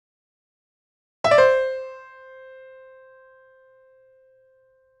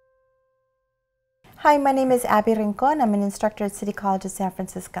Hi, my name is Abby Rincon. I'm an instructor at City College of San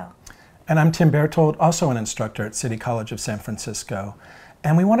Francisco. And I'm Tim Berthold, also an instructor at City College of San Francisco.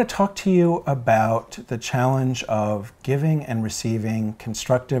 And we want to talk to you about the challenge of giving and receiving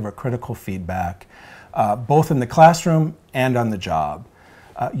constructive or critical feedback, both in the classroom and on the job.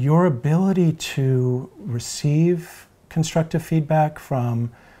 Your ability to receive constructive feedback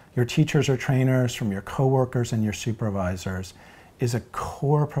from your teachers or trainers, from your coworkers and your supervisors, is a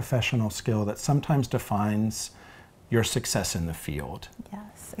core professional skill that sometimes defines your success in the field.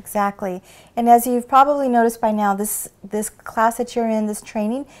 Yes, exactly. And as you've probably noticed by now, this class that you're in, this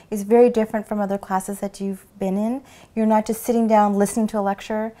training, is very different from other classes that you've been in. You're not just sitting down listening to a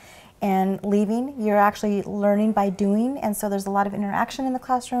lecture and leaving. You're actually learning by doing, and so there's a lot of interaction in the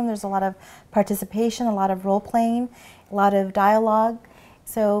classroom. There's a lot of participation, a lot of role playing, a lot of dialogue.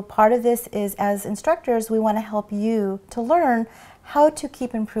 So part of this is, as instructors, we want to help you to learn how to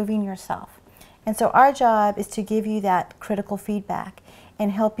keep improving yourself. And so our job is to give you that critical feedback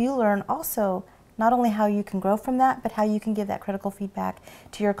and help you learn also not only how you can grow from that, but how you can give that critical feedback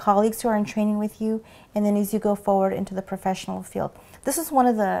to your colleagues who are in training with you, and then as you go forward into the professional field. This is one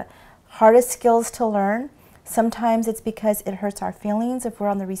of the hardest skills to learn. Sometimes it's because it hurts our feelings if we're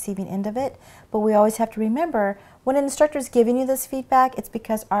on the receiving end of it, but we always have to remember when an instructor is giving you this feedback, it's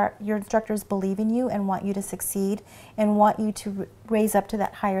because your instructors believe in you and want you to succeed and want you to raise up to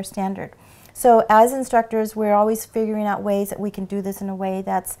that higher standard. So as instructors, we're always figuring out ways that we can do this in a way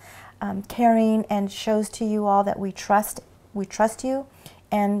that's caring and shows to you all that we trust you,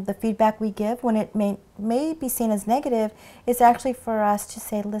 and the feedback we give, when it may be seen as negative, is actually for us to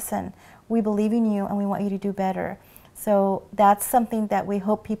say, listen, we believe in you and we want you to do better. So that's something that we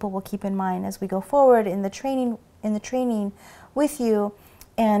hope people will keep in mind as we go forward in the training with you,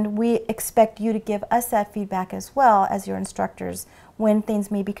 and we expect you to give us that feedback as well as your instructors when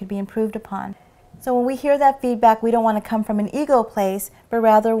things maybe could be improved upon. So when we hear that feedback, we don't want to come from an ego place, but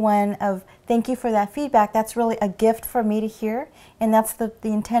rather one of thank you for that feedback. That's really a gift for me to hear, and that's the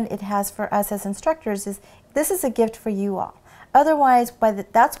intent it has for us as instructors, is this is a gift for you all. Otherwise,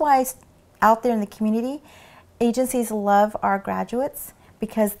 that's why out there in the community, agencies love our graduates,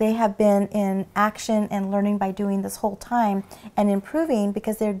 because they have been in action and learning by doing this whole time and improving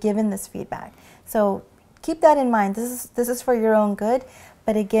because they're given this feedback. So keep that in mind. This is for your own good,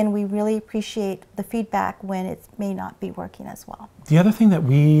 but again, we really appreciate the feedback when it may not be working as well. The other thing that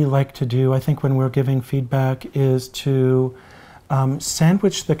we like to do, I think, when we're giving feedback is to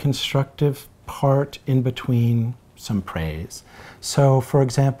sandwich the constructive part in between some praise. So, for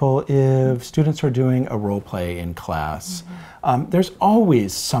example, if students are doing a role play in class, there's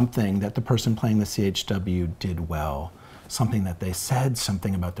always something that the person playing the CHW did well, something that they said,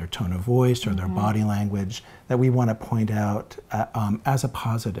 something about their tone of voice or their body language that we want to point out as a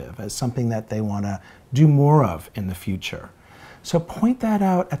positive, as something that they want to do more of in the future. So point that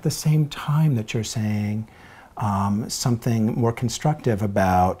out at the same time that you're saying something more constructive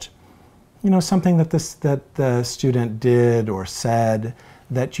about, you know, something that the student did or said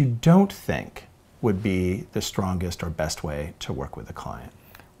that you don't think would be the strongest or best way to work with a client.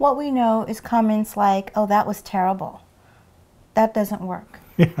 What we know is comments like, oh, that was terrible. That doesn't work.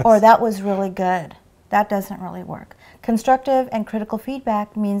 Yes. Or that was really good. That doesn't really work. Constructive and critical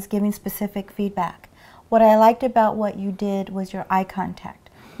feedback means giving specific feedback. What I liked about what you did was your eye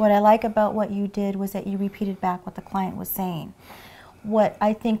contact. What I like about what you did was that you repeated back what the client was saying. What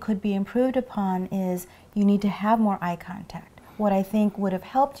I think could be improved upon is you need to have more eye contact. What I think would have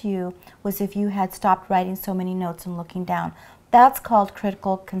helped you was if you had stopped writing so many notes and looking down. That's called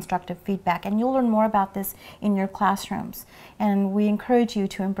critical constructive feedback, and you'll learn more about this in your classrooms. And we encourage you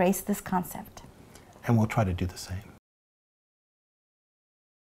to embrace this concept. And we'll try to do the same.